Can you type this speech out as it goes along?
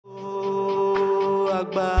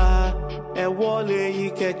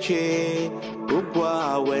keche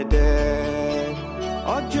ugwa wede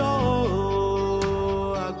ojo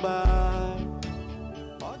agba.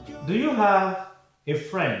 Do you have a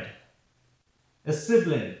friend, a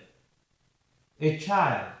sibling, a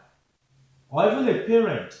child, or even a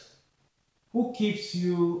parent who keeps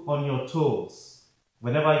you on your toes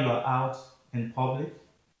whenever you are out in public?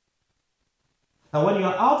 Now, when you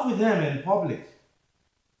are out with them in public,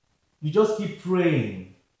 you just keep praying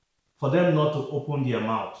for them not to open their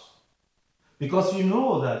mouth. Because you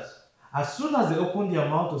know that as soon as they open their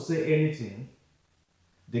mouth to say anything,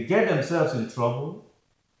 they get themselves in trouble.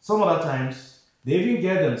 Some other times, they even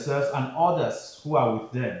get themselves and others who are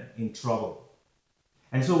with them in trouble.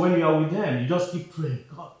 And so when you are with them, you just keep praying,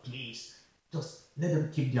 God, please, just let them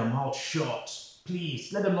keep their mouth shut.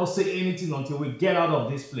 Please, let them not say anything until we get out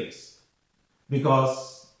of this place.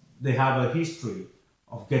 Because they have a history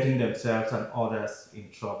of getting themselves and others in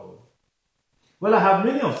trouble. Well, I have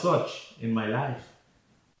many of such in my life.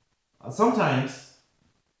 Sometimes,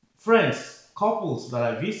 friends, couples that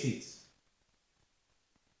I visit,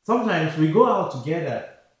 sometimes we go out together,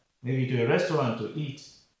 maybe to a restaurant to eat.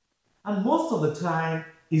 And most of the time,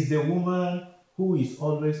 it's the woman who is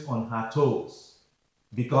always on her toes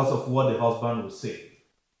because of what the husband will say.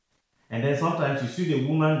 And then sometimes you see the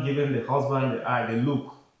woman giving the husband the eye, the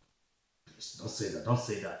look. Please don't say that, don't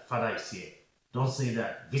say that. Father is here. Don't say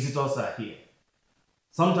that. Visitors are here.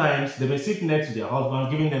 Sometimes they may sit next to their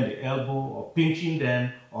husband, giving them the elbow or pinching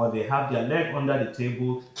them, or they have their leg under the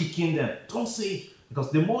table, kicking them. Don't say it.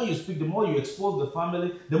 Because the more you speak, the more you expose the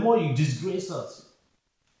family, the more you disgrace us.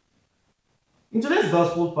 In today's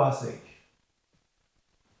gospel passage,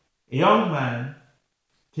 a young man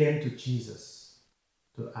came to Jesus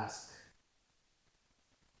to ask,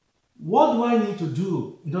 what do I need to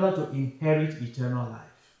do in order to inherit eternal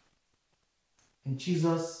life? And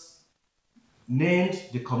Jesus named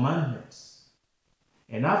the commandments.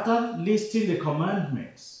 And after listing the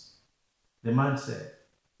commandments, the man said,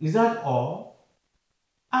 is that all?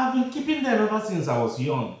 I've been keeping them ever since I was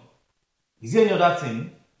young. Is there any other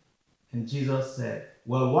thing? And Jesus said,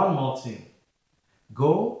 well, one more thing.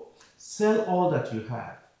 Go, sell all that you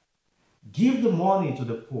have. Give the money to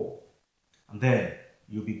the poor, and then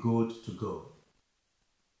you'll be good to go.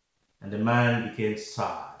 And the man became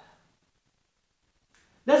sad.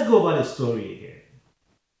 Let's go over the story again.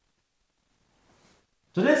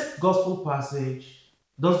 Today's gospel passage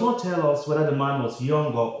does not tell us whether the man was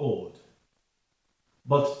young or old.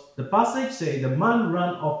 But the passage says the man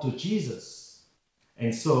ran up to Jesus.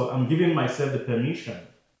 And so I'm giving myself the permission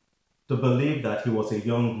to believe that he was a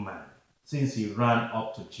young man since he ran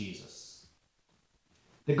up to Jesus.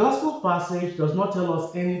 The gospel passage does not tell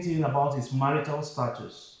us anything about his marital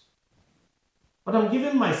status. But I'm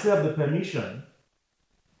giving myself the permission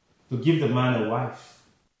to give the man a wife.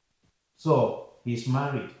 So he's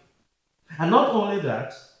married. And not only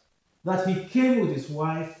that he came with his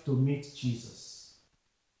wife to meet Jesus.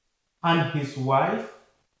 And his wife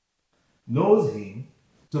knows him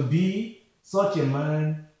to be such a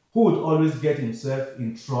man who would always get himself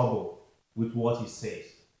in trouble with what he says.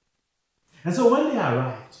 And so when they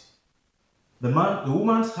arrived, the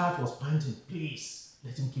woman's heart was panting, please,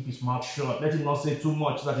 let him keep his mouth shut. Let him not say too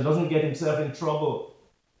much so that he doesn't get himself in trouble.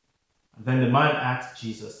 And then the man asked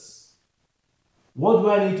Jesus, what do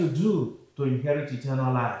I need to do to inherit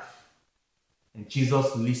eternal life? And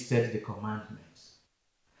Jesus listed the commandments.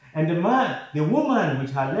 And the woman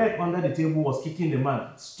with her leg under the table was kicking the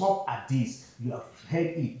man. Stop at this. You have heard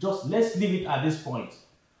it. Just let's leave it at this point.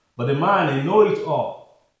 But the man, a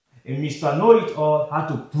know-it-all, a Mr. Know-it-all, had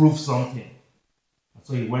to prove something. And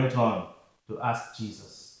so he went on to ask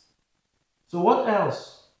Jesus, so what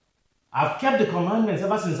else? I've kept the commandments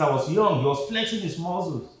ever since I was young. He was flexing his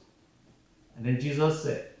muscles. And then Jesus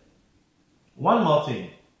said, one more thing.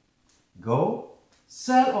 Go,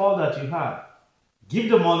 sell all that you have. Give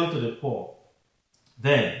the money to the poor.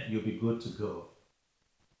 Then you'll be good to go.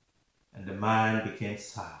 And the man became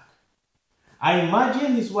sad. I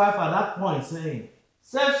imagine his wife at that point saying,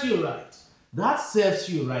 serves you right. That serves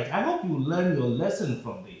you right. I hope you learn your lesson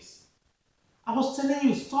from this. I was telling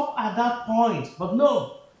you, stop at that point. But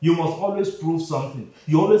no, you must always prove something.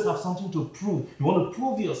 You always have something to prove. You want to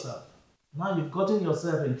prove yourself. Now you've gotten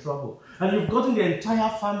yourself in trouble. And you've gotten the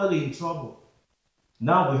entire family in trouble.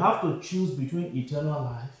 Now we have to choose between eternal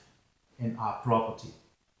life and our property.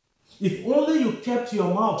 If only you kept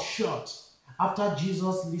your mouth shut after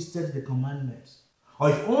Jesus listed the commandments. Or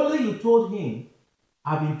if only you told him,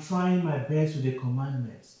 I've been trying my best with the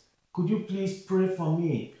commandments. Could you please pray for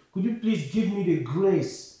me? Could you please give me the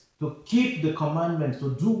grace to keep the commandments,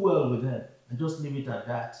 to do well with them, and just leave it at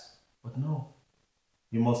that? But no.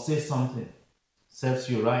 You must say something. Serves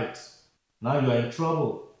you right. Now you are in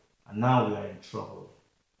trouble, and now we are in trouble.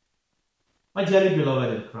 My dearly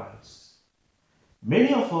beloved in Christ,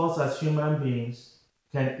 many of us as human beings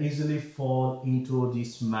can easily fall into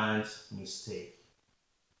this man's mistake.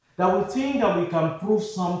 That we think that we can prove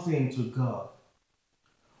something to God.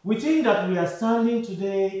 We think that we are standing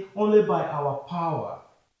today only by our power.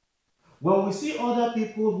 When we see other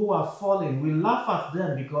people who are falling, we laugh at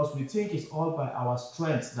them because we think it's all by our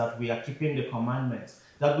strength that we are keeping the commandments,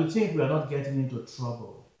 that we think we are not getting into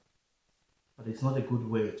trouble. But it's not a good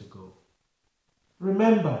way to go.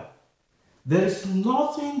 Remember, there is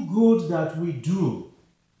nothing good that we do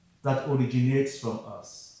that originates from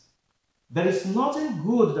us. There is nothing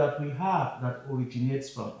good that we have that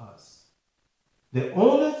originates from us. The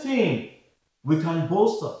only thing we can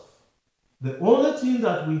boast of, the only thing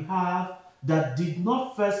that we have that did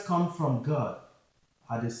not first come from God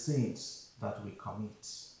are the sins that we commit.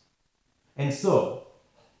 And so,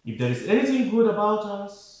 if there is anything good about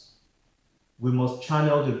us, we must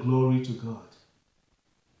channel the glory to God.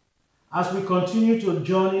 As we continue to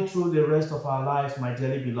journey through the rest of our lives, my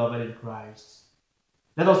dearly beloved in Christ,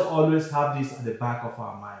 let us always have this at the back of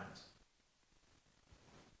our mind.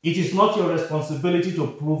 It is not your responsibility to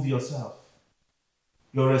prove yourself.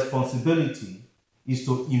 Your responsibility is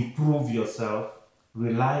to improve yourself,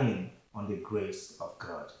 relying on the grace of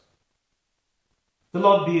God. The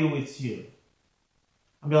Lord be with you.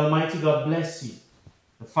 And the Almighty God bless you,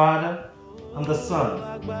 the Father, and the Son,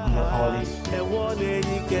 and the Holy Spirit.